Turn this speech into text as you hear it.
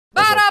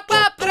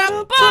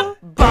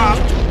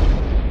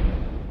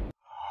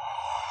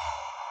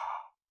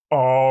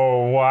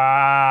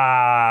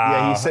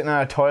sitting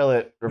on a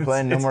toilet. We're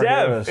playing No More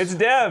Heroes. It's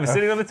Dev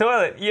sitting on the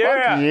toilet.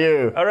 Yeah. Fuck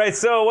you. All right,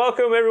 so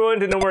welcome everyone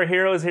to No More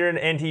Heroes here in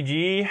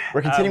NTG.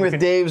 We're continuing with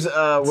Dave's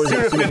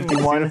Suda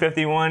 51?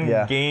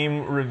 51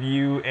 game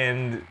review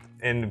and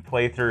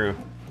playthrough.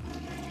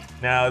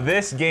 Now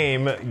this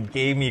game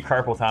gave me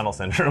carpal tunnel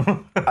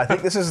syndrome. I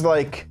think this is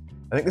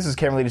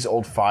Camerlady's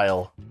old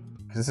file,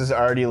 because this is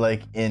already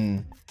like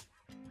in.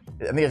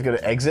 I think I have to go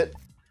to exit.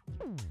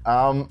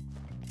 No,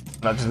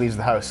 it just leaves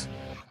the house.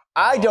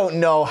 I don't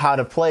know how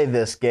to play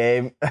this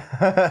game.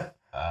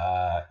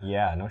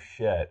 Yeah, no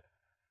shit.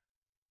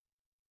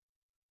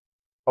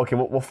 Okay,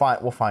 we'll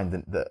find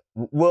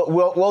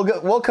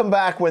we'll come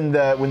back when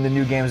the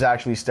new game's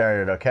actually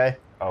started. Okay.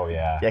 Oh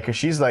yeah. Yeah, because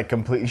she's like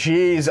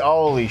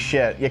holy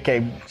shit.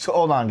 Okay, so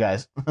hold on,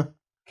 guys.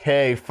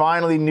 Okay,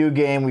 finally new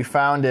game. We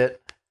found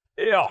it.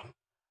 Yeah.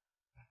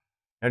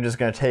 They're just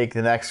gonna take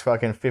the next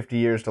fucking 50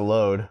 years to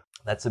load.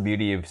 That's the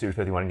beauty of Suda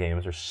 51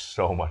 games. There's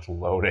so much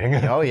loading.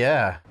 Oh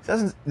yeah.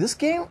 This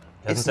game?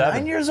 It's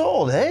 9 years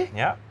old, eh?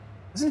 Yeah.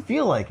 Doesn't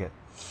feel like it.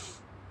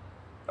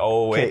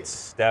 Oh,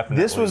 it's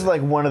definitely. This was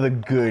like one of the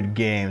good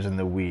games in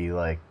the Wii,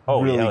 like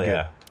really hell good.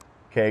 Yeah.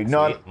 Okay,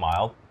 not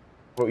mild.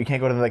 Well, you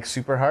can't go to like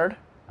super hard?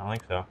 I don't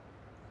think so.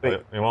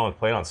 Wait. You want to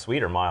play it on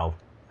sweet or mild?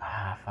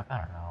 Fuck, I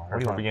don't know.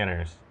 Or for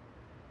beginners.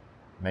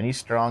 Many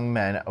strong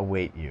men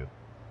await you.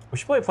 We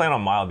should play it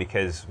on mild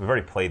because we've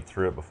already played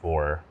through it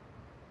before.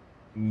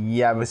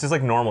 Yeah, but this is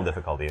like normal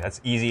difficulty. That's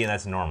easy and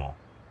that's normal.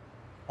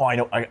 Oh, I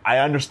know. I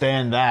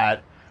understand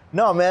that.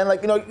 No, man.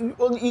 Like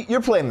well,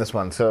 you're playing this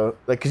one, so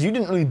like, because you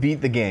didn't really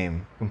beat the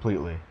game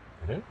completely.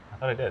 I did? I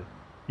thought I did.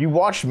 You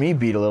watched me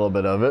beat a little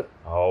bit of it.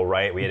 Oh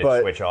right, we had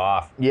to switch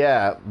off.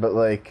 Yeah, but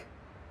like,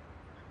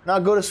 no,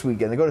 go to sweet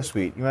again. Go to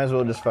sweet. You might as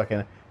well just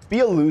fucking be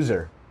a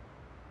loser.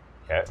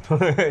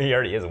 Okay, he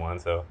already is one,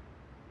 so.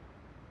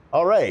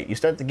 All right, you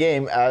start the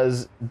game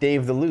as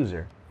Dave the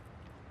loser.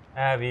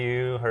 Have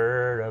you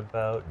heard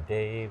about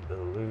Dave the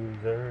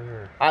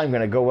Loser? I'm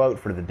gonna go out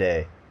for the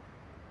day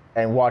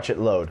and watch it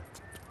load.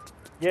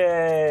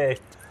 Yay!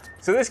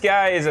 So this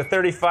guy is a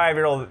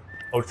 35-year-old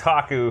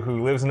otaku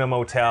who lives in a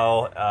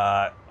motel,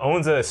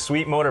 owns a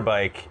sweet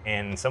motorbike,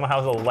 and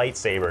somehow has a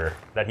lightsaber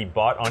that he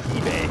bought on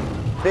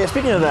eBay. Hey,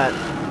 speaking of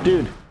that,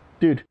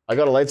 dude, I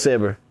got a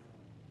lightsaber.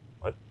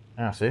 What?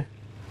 Yeah, see?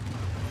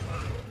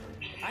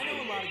 I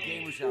know a lot of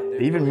gamers out there.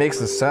 It even makes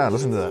the sound.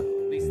 Listen to that.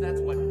 At least that's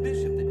what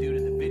Bishop, the dude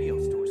at the video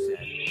store, said.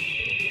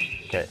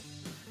 Okay.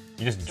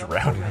 You just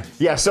drowned me.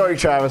 Yeah, sorry,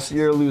 Travis.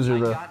 You're a loser,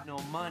 bro. I got no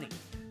money.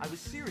 I was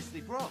seriously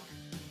broke.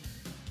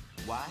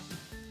 Why?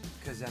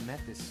 Because I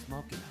met this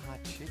smoking hot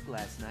chick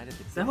last night at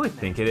the. Is that who I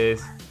think it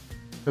is?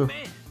 Who?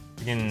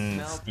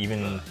 Freaking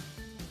Steven.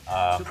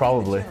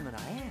 Probably.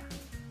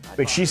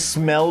 Wait, she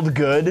smelled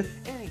good?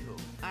 Anywho,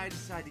 I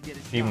decided to get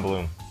a Steven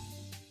Bloom.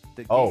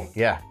 Oh,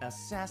 yeah.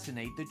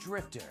 Assassinate the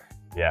Drifter.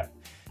 Yeah.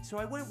 So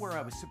I went where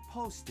I was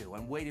supposed to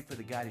and waited for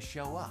the guy to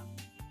show up.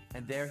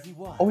 And there he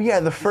was. Oh yeah,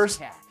 the This first.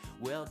 cat,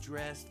 well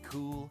dressed,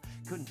 cool.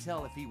 Couldn't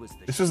tell if he was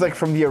the. This was like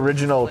from the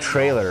original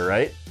trailer,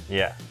 right?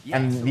 Yeah.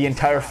 And the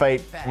entire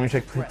fight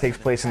takes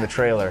place in the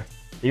trailer.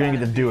 You didn't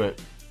get to do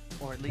it.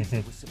 Or at least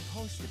it was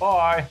supposed to be.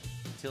 Bye.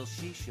 Until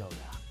she showed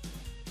up.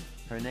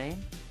 Her name?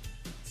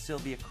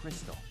 Sylvia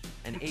Crystal.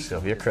 An agent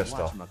Sylvia of the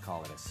Crystal.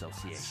 whatchamacallit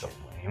association. So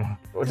lame.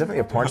 Well, it's definitely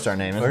a porn star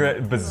name, isn't Look it?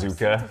 at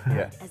Bazooka.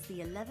 Yeah. As the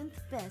 11th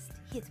best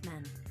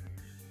hitman.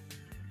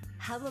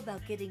 How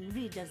about getting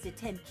rid of the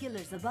 10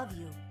 killers above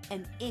you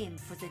and aim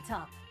for the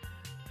top?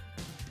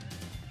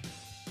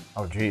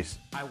 Oh, jeez.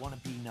 I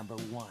want to be number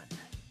one.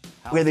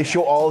 Wait, they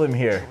show all of them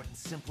here. Short and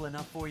simple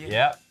enough for you?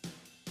 Yeah.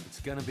 It's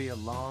gonna be a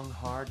long,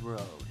 hard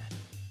road.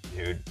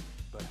 Dude.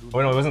 But who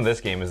Oh no, it wasn't this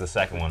game, it was the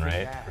second one,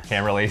 right? The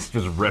camera lace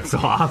just rips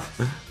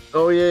off.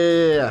 Oh,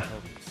 yeah.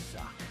 hope you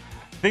suck.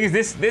 Thing is,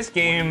 this What do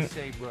game, you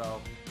say,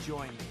 bro?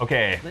 Join me.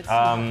 okay, Let's see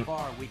how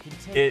far we can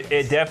take it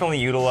this. definitely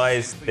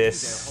utilized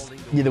this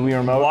Yeah, the Wii a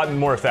remote. lot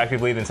more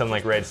effectively than something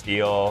like Red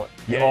Steel.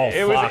 Yeah,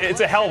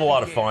 It's a hell of a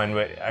lot of fun,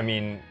 but I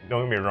mean,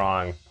 don't get me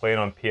wrong, playing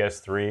on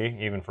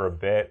PS3, even for a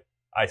bit,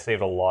 I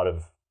saved a lot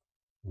of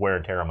wear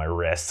and tear on my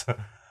wrist.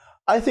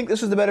 I think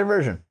this is the better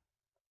version.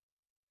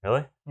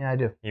 Really? Yeah, I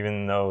do.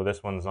 Even though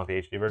this one's not the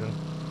HD version?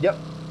 Yep.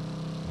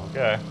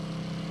 Okay.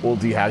 Well,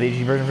 do you have the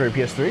HD version for your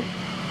PS3?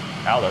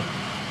 I'll look.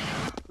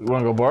 You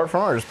want to go borrow it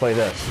from her or just play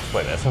this? Let's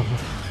play this.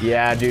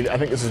 Yeah, dude, I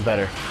think this is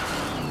better.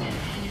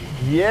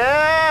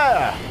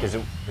 Yeah! Here's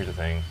the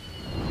thing.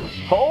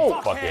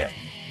 Oh! Fuck yeah.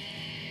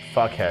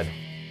 Fuckhead.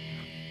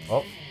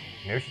 Oh.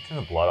 Maybe we should turn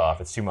the blood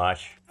off. It's too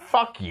much.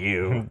 Fuck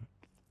you.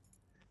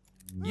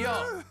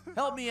 Yo,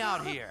 help me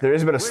out here. There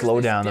is a bit of Where's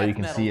slowdown, this though. You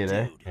death can see it,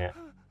 metal eh? dude? Yeah.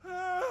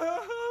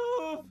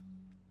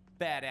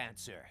 Bad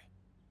answer.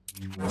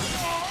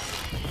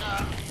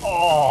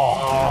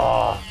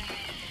 Oh.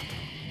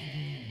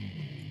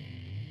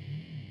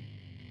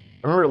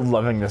 I remember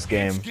loving this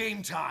game.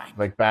 Game time.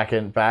 Like back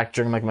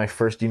during like my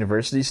first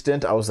university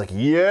stint, I was like,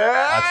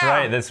 yeah. That's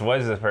right. This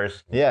was the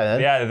first. Yeah.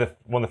 Man. Yeah. I think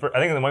it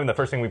might have been the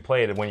first thing we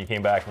played when you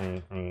came back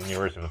from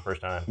university for the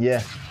first time.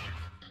 Yeah.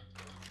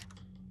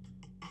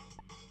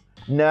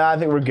 Nah, I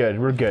think we're good.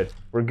 We're good.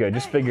 We're good.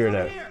 Just figure it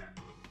out.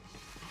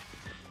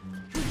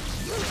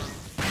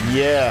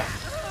 Yeah.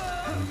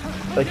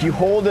 Like you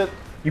hold it,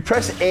 you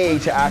press A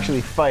to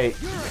actually fight,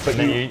 but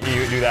then you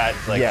do that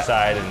like Yeah.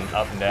 side and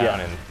up and down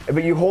and.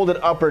 But you hold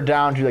it up or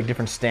down to like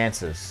different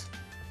stances,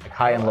 like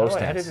high and low How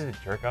stance. did the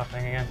jerk off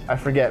thing again? I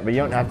forget, but you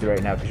don't have to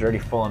right now because you're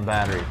already full on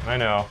battery. I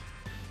know.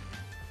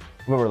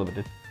 We're a little bit,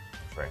 dude.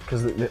 That's right.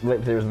 Because the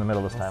lightsaber's in the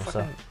middle this time,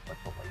 so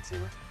What's the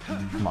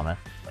lightsaber? come on, man.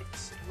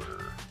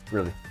 Lightsaber.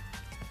 Really.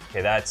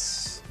 Okay,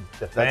 that's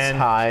defend. That's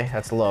high.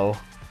 That's low.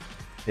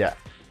 Yeah.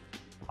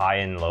 High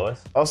and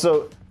lowest.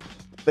 Also,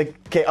 like,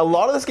 okay, a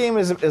lot of this game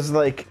is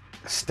like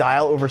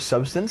style over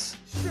substance,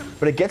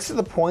 but it gets to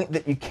the point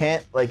that you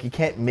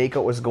can't make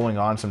out what's going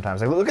on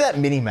sometimes. Like, look at that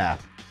mini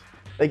map.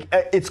 Like,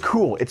 it's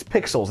cool. It's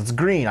pixels. It's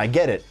green. I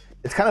get it.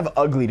 It's kind of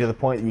ugly to the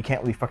point that you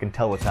can't really fucking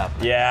tell what's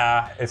happening.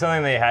 Yeah, it's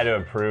something they had to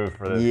improve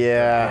for the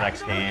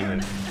next game.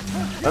 And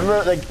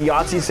Remember, like,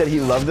 Yahtzee said he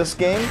loved this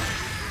game,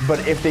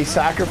 but if they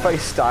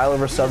sacrifice style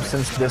over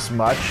substance this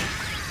much,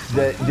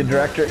 the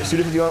director,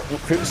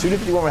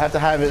 Suda51 would have to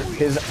have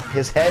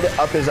his head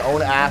up his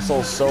own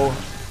asshole so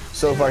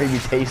far he'd be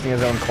tasting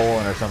his own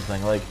colon or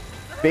something. Like,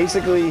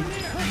 basically,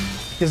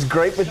 his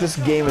gripe with this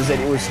game is that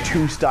it was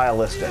too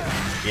stylistic.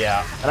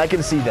 yeah, And I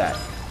can see that.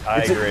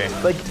 I agree.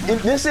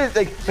 This is,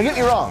 like, don't get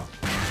me wrong.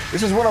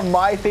 This is one of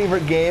my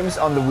favorite games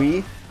on the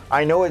Wii.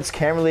 I know it's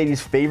Camera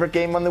Lady's favorite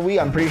game on the Wii.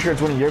 I'm pretty sure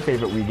it's one of your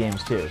favorite Wii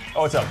games, too.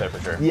 oh, it's up there for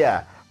sure.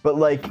 Yeah, but,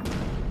 like,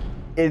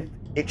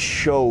 it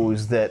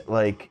shows that,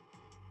 like,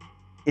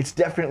 it's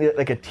definitely,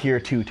 like, a tier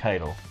 2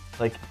 title.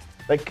 Like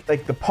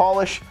the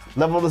polish,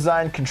 level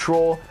design,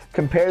 control.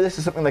 Compare this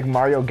to something like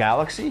Mario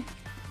Galaxy,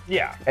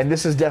 Yeah, and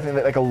this is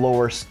definitely, like, a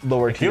lower it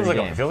tier feels like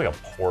game. it feels like a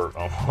port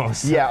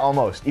almost. Yeah,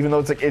 almost. Even though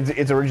it's like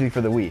it's originally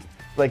for the Wii.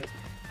 Like,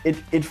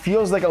 it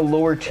feels like a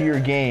lower tier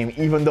game,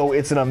 even though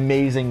it's an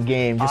amazing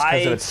game just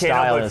because of its style I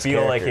and cannot its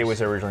feel like it characters.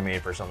 was originally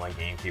made for something like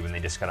GameCube, and they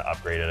just kind of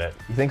upgraded it.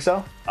 You think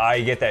so?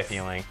 I get that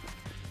feeling.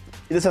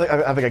 It does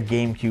have like a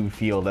GameCube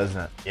feel, doesn't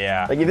it?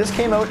 Yeah. Like if this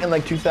came out in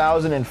like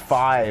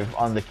 2005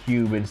 on the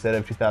Cube instead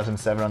of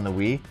 2007 on the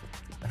Wii,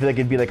 I feel like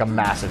it'd be like a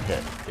massive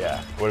hit.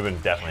 Yeah, would have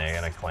been definitely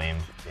an acclaimed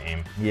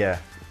game. Yeah.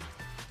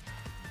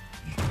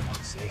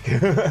 Sake.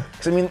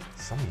 'Cause I mean,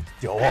 So many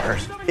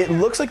doors. it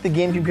looks like the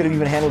GameCube could have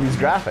even handled these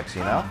graphics,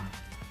 you know?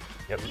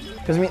 Yep.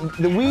 Because I mean,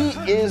 the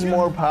Wii is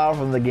more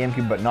powerful than the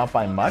GameCube, but not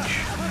by much.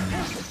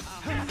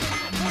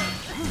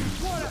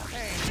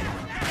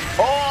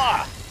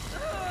 Oh!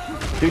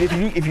 Dude, if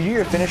you do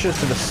your finishes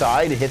to the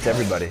side, it hits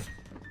everybody.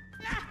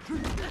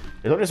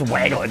 You don't just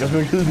waggle it. Just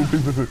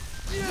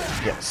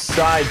yeah,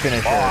 side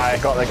finisher. I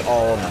got like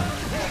all of them.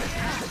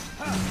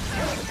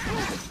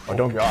 Oh,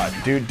 don't God,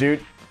 dude.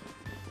 Dude,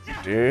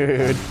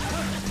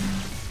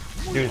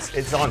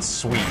 it's on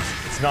sweet.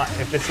 It's not.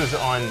 If this is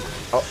on,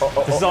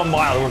 if this is on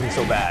mild, it wouldn't be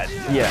so bad.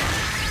 Yeah,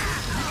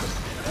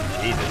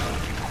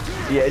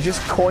 Jesus. yeah. It's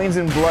just coins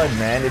and blood,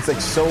 man. It's like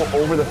so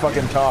over the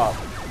fucking top.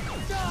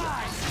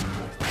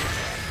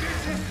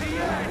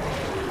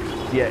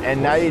 Yeah,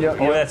 and now you don't.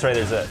 Oh, that's right.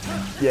 There's a.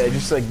 Yeah, it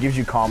just like gives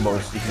you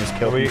combos. You can just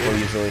kill people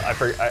easily.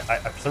 For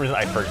some reason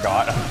I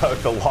forgot about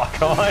the lock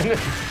on.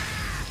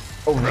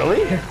 Oh,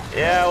 really?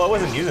 Yeah, well, I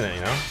wasn't using it,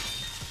 you know.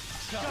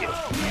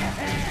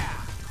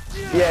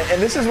 Yeah,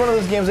 and this is one of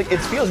those games like it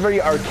feels very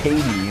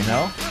arcadey, you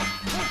know?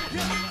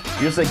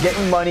 You're just like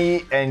getting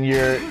money and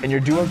you're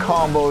doing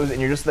combos and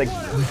you're just like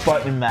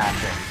button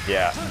mashing,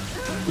 Yeah.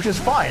 which is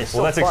fine. It's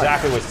Well, that's still fun.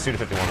 exactly what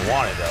Suda51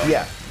 wanted, though.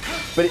 Yeah,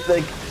 but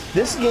like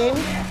this game,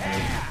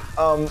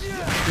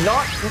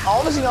 not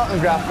obviously not in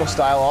graphical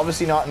style,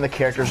 obviously not in the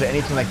characters or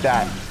anything like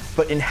that,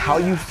 but in how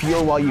you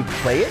feel while you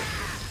play it.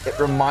 It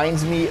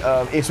reminds me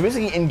of it's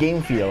basically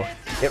in-game feel.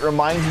 It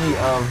reminds me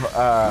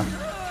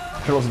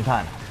of Turtles in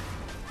Time.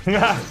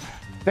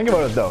 Think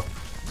about it though.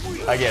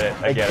 I get it.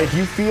 I get Like it.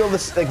 you feel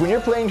this, like when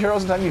you're playing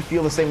Turtles in Time, you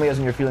feel the same way as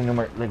when you're feeling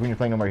when you're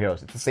playing No More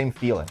Heroes. It's the same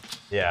feeling.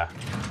 Yeah.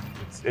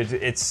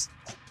 It's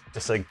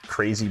just like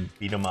crazy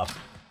beat 'em up.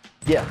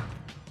 Yeah.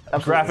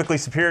 Absolutely. Graphically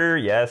superior,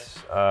 yes.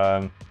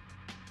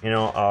 You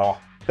know,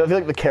 I feel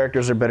like the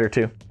characters are better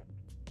too.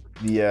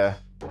 The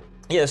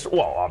yes.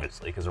 Well,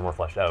 obviously, because they're more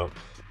fleshed out.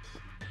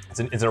 It's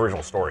an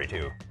original story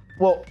too.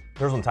 well,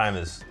 Turtles in Time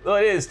is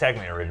it is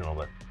technically original,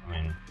 but I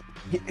mean,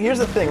 here's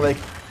the thing, like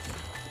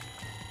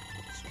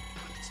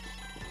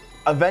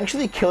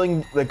eventually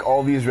killing like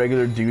all these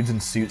regular dudes in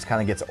suits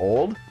kind of gets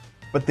old,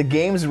 but the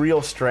game's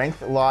real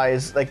strength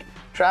lies like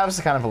Travis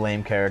is kind of a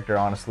lame character,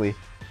 honestly.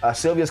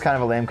 Sylvia's kind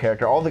of a lame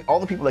character. All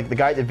the people, like the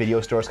guy at the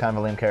video store is kind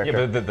of a lame character.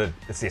 yeah, but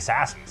it's the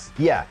assassins.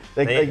 Yeah,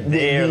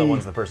 They are the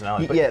ones with the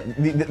personality. But Yeah,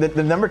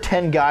 the number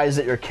 10 guys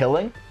that you're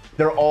killing,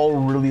 they're all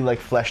really like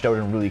fleshed out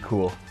and really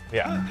cool.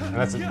 yeah, and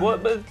that's well,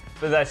 but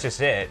that's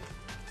just it.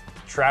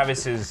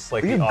 Travis is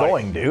like Where are you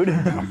going, dude?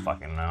 I don't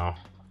fucking know.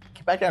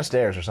 Get back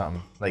downstairs or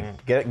something.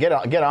 Like get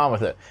on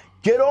with it.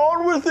 Get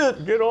on with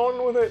it. Get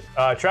on with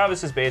it.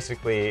 Travis is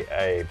basically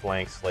a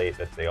blank slate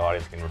that the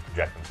audience can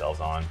project themselves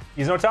on.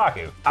 He's an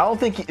otaku. I don't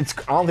think it's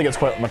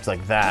quite much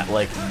like that.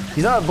 Like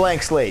he's not a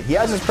blank slate. He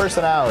has his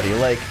personality.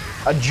 Like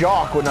a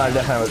jock would not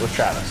identify with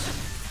Travis.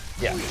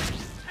 Yeah.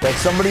 Like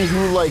somebody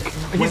who like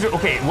He's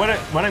okay. What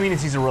I mean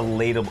is he's more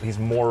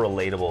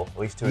relatable, at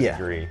least to a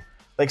degree.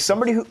 Like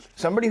somebody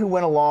who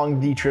went along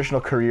the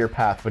traditional career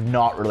path would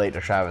not relate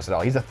to Travis at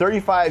all. He's a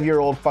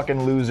 35-year-old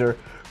fucking loser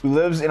who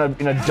lives in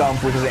a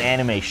dump with his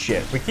anime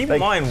shit. But keep like,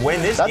 in mind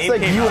when this that's game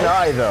like came you out, and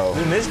I though.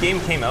 When this game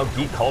came out,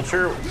 Geek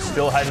Culture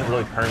still hadn't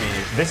really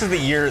permeated. This is the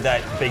year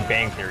that Big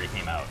Bang Theory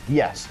came out.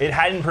 Yes. It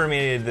hadn't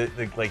permeated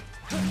the like,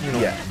 you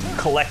know,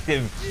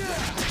 collective.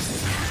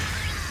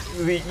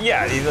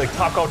 The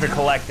pop culture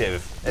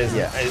collective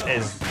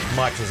as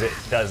much as it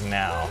does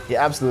now.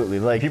 Yeah, absolutely.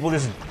 Like People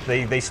just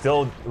they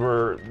still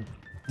were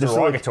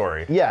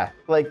derogatory.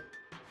 Like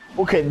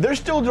okay, they're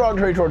still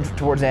derogatory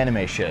towards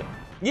anime shit.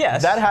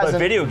 Yes, that hasn't, but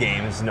video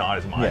games not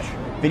as much.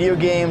 Yeah. Video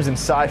games and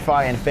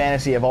sci-fi and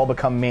fantasy have all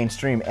become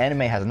mainstream.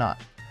 Anime has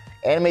not.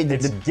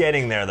 It's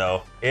getting there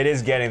though. It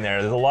is getting there.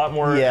 There's a lot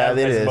more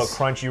evidence about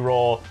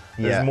Crunchyroll.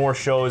 There's more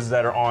shows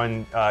that are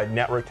on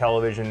network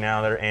television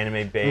now that are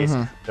anime based.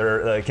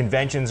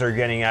 Conventions are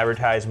getting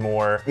advertised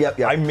more. Yep.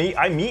 I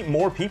meet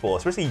more people,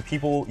 especially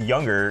people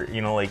younger,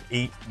 you know, like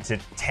 8 to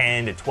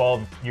 10 to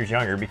 12 years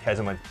younger, because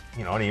I'm at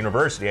a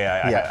university.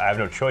 I have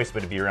no choice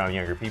but to be around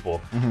younger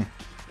people.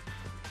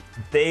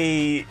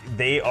 They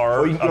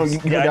are.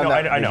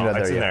 I know.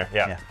 It's in there.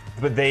 Yeah.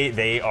 But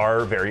they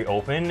are very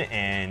open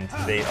and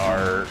they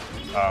are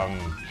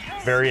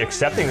very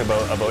accepting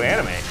about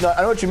anime. No,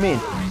 I know what you mean.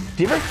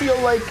 Do you ever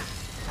feel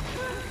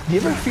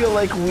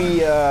like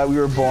we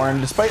were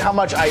born, despite how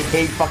much I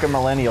hate fucking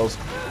millennials,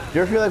 do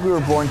you ever feel like we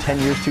were born 10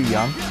 years too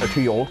young or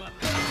too old?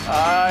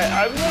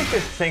 I would like to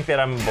think that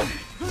I'm about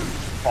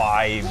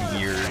 5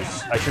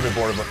 years. I should have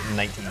been born about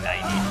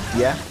 1990.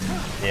 Yeah?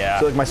 Yeah.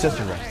 So like my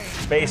sister, right?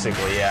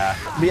 Basically, yeah.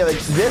 But yeah, like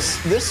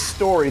this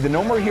story, the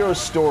No More Heroes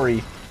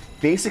story,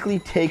 basically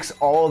takes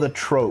all the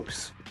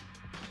tropes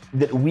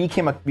that we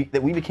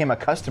became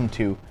accustomed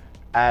to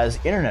as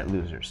internet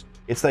losers.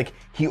 It's like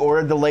he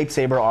ordered the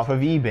lightsaber off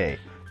of eBay.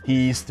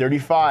 He's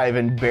 35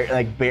 and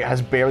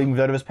has barely moved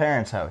out of his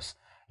parents' house.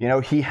 You know,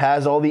 he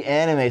has all the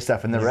anime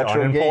stuff and the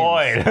retro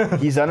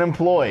games. He's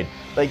unemployed.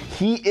 Like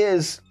he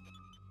is.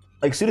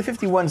 Like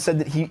Suda51 said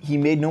that he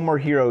made No More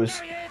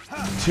Heroes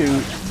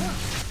to.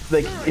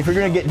 Like, if you're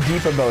gonna get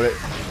deep about it,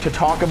 to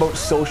talk about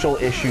social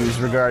issues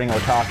regarding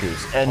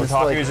otakus. And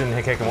otakus and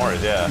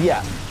hikikomoris, yeah.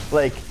 Yeah,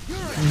 like,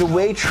 the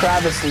way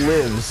Travis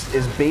lives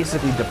is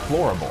basically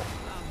deplorable.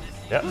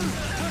 Yep.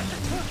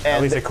 And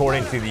at least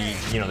according to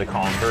the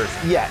common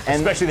person. Yeah,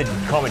 and especially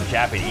the common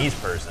Japanese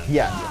person.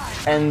 Yeah,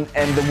 and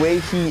the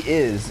way he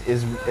is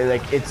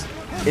like, it's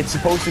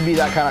supposed to be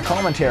that kind of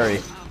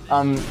commentary.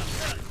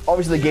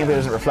 Obviously the gameplay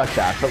doesn't reflect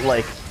that, but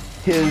like,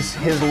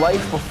 his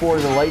life before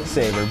the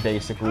lightsaber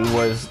basically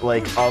was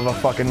like of a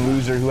fucking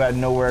loser who had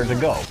nowhere to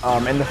go.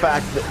 And the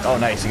fact that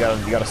nice, you got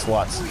a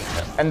sluts.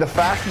 And the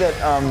fact that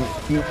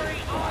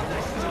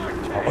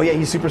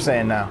he's Super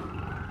Saiyan now.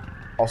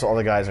 Also, all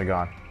the guys are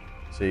gone.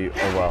 So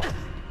well.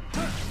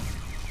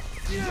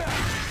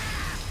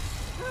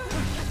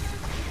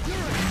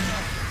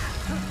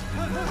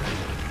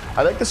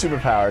 I like the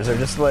superpowers. They're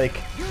just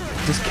like,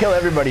 just kill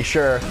everybody,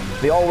 sure.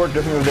 They all work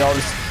differently. They all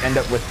just end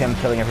up with him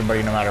killing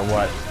everybody no matter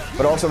what.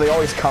 But also, they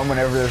always come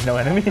whenever there's no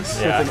enemies.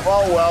 Yeah. It's like,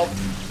 oh well,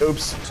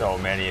 oops. So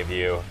many of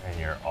you, and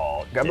you're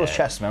all Grab dead. those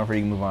chests, man, before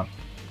you can move on.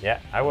 Yeah,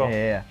 I will.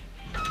 Yeah.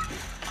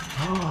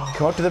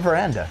 Come out to the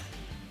veranda.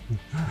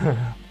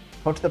 Come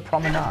out to the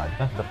promenade.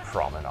 The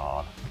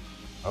promenade.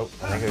 Oh,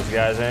 I think there's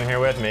guys in here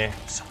with me.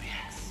 So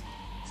yes,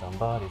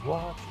 somebody's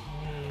watching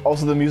me.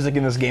 Also, the music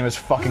in this game is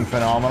fucking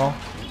phenomenal.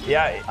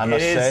 Yeah, I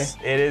must say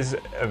it is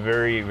a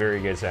very,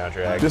 very good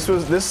soundtrack.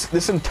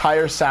 This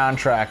entire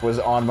soundtrack was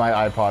on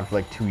my iPod for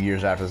like 2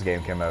 years after this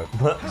game came out.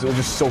 So it was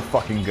just so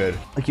fucking good.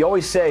 Like you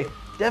always say,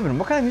 Devin,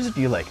 what kind of music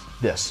do you like?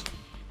 This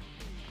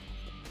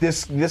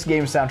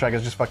game's soundtrack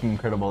is just fucking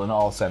incredible in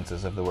all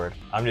senses of the word.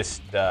 I'm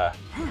just kind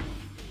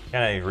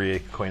of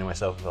reacquainting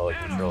myself with all the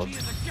controls.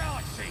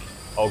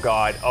 Oh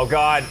god, oh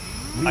god!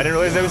 I didn't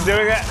realize I was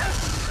doing that.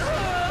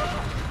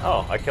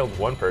 Oh, I killed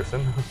one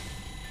person.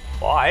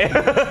 Why?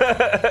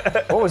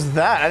 What was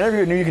that? I never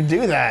even knew you could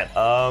do that.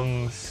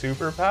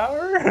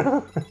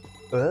 Superpower?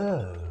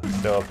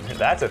 So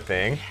that's a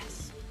thing.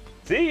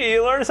 See,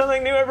 you learn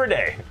something new every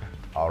day.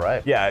 All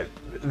right. Yeah,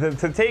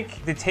 to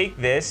take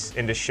this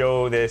and to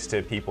show this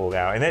to people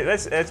now, and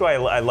that's why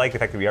I like the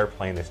fact that we are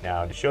playing this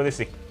now. To show this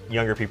to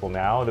younger people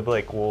now, they'll be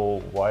like, well,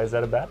 why is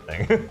that a bad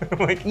thing?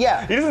 Like,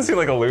 yeah, he doesn't seem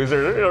like a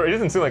loser, or he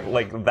doesn't seem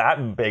like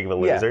that big of a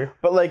loser. Yeah,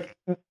 but like,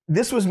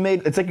 this was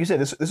made, it's like you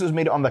said, this was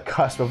made on the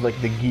cusp of like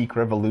the geek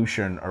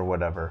revolution or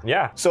whatever.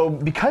 Yeah. So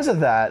because of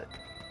that,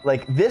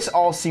 like, this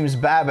all seems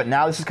bad, but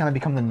now this has kind of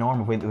become the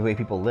norm of the way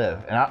people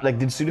live. And like,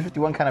 did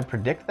Suda51 kind of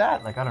predict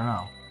that? Like, I don't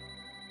know.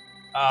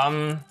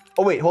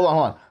 Oh wait, hold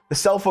on. The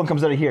cell phone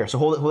comes out of here, so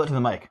hold it to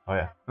the mic. Oh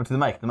yeah. No, to the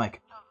mic.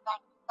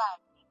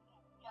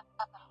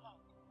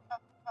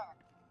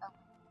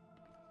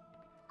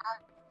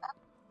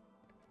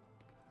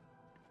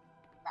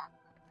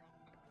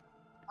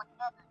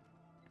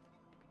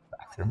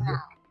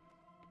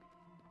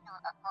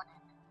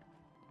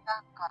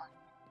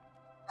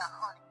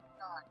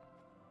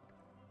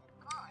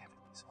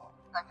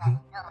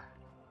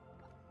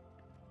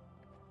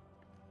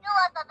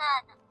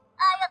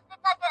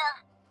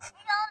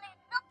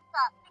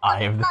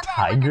 I am the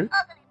tiger?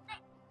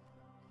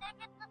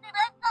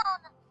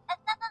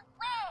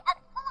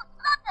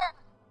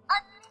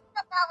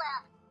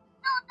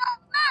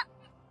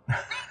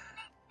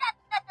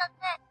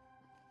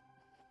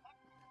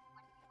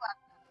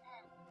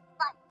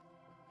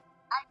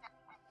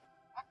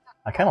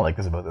 I kind of like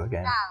this about this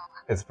game.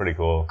 It's pretty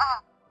cool.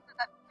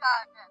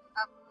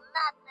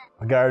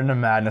 The Garden of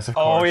Madness, of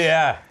course. Oh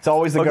yeah, It's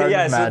always the Garden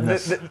of so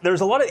Madness.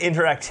 there's a lot of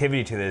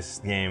interactivity to this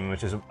game,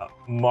 which is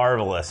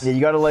marvelous. Yeah, you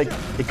gotta like,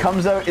 it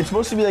comes out, it's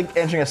supposed to be like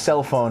answering a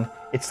cell phone.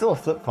 It's still a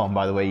flip phone,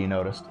 by the way, you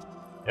noticed.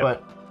 Yep.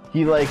 But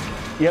you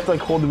have to like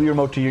hold the Wii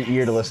remote to your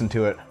ear to listen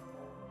to it.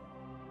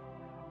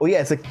 Oh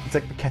yeah, it's like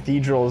the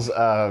cathedral's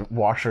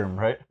washroom,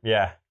 right?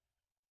 Yeah.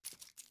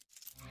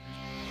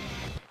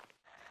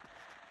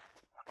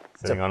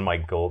 Sitting on my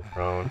gold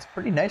throne. It's a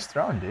pretty nice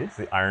throne, dude. It's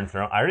the Iron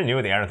Throne. I already knew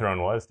what the Iron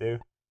Throne was, too.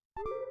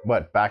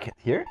 What, back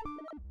here?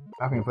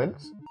 Back when you played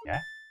this? Yeah.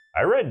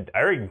 I read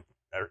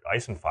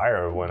Ice and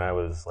Fire when I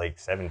was like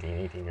 17,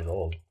 18 years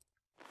old.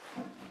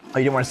 Oh,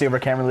 you didn't want to see over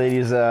Camera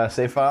Lady's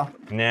save file?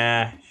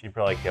 Nah, she'd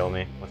probably kill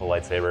me with a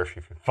lightsaber if she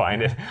could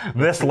find it.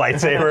 This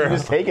lightsaber.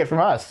 Just take it from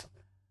us.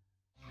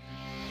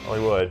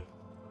 Probably would.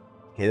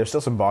 Okay, there's still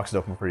some boxes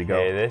open for you to go.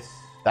 Okay, this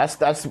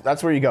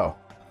That's where you go.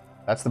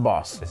 That's the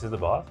boss. is the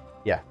boss?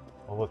 Yeah.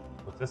 Well,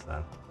 what's this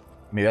then?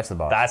 Maybe that's the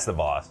boss. That's the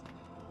boss.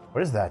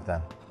 What is that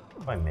then?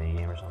 Probably a mini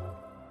game or something.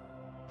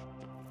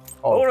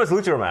 Oh, Oh, no, it's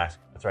Luchador Mask.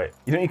 That's right.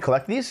 you don't you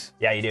collect these?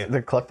 Yeah, you do.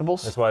 They're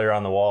collectibles? That's why they're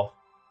on the wall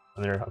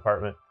in your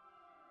apartment.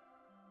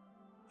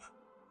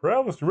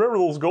 Travis, do you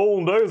remember those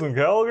golden days in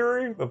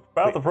Calgary?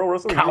 About the pro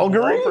wrestling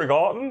Calgary? you've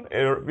forgotten?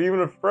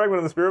 Even a fragment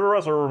of the spirit of a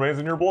wrestler remains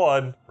in your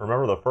blood.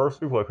 Remember the first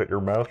suplex that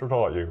your master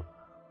taught you.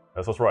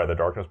 Yes, that's right, the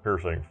darkness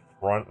piercing,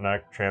 front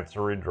neck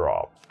chancery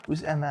drop.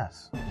 Who's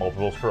MS?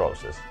 Multiple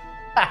sclerosis.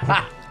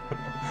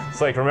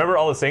 It's like, remember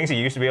all the things you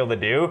used to be able to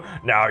do?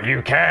 Now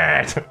you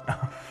can't!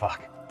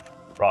 Fuck.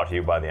 Brought to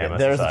you by the MS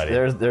There's Society.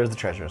 there's the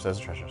treasures. There's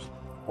the treasures.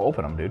 We'll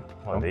open them, dude.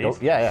 One of Don't-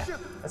 these? yeah.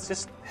 That's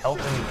just health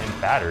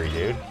and battery,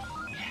 dude.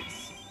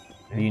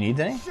 Do you need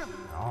any?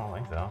 I don't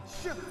think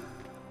so.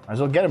 Might as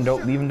well get them.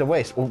 Don't leave them to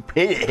waste. Oh,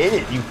 hit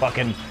it, you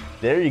fucking.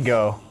 There you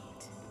go.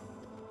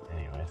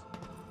 Anyways.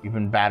 You've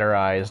been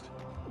batterized.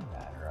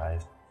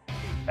 Batterized.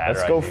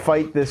 Let's go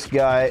fight this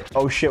guy.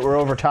 Oh shit, we're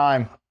over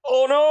time.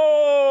 Oh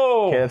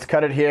no! Okay, let's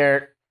cut it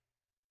here.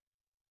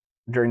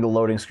 During the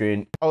loading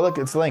screen. Oh look,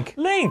 it's Link.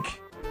 Link!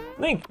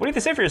 Link, what do you have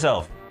to say for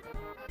yourself?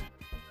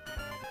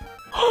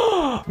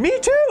 Me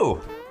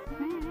too!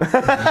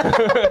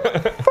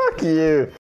 Fuck you.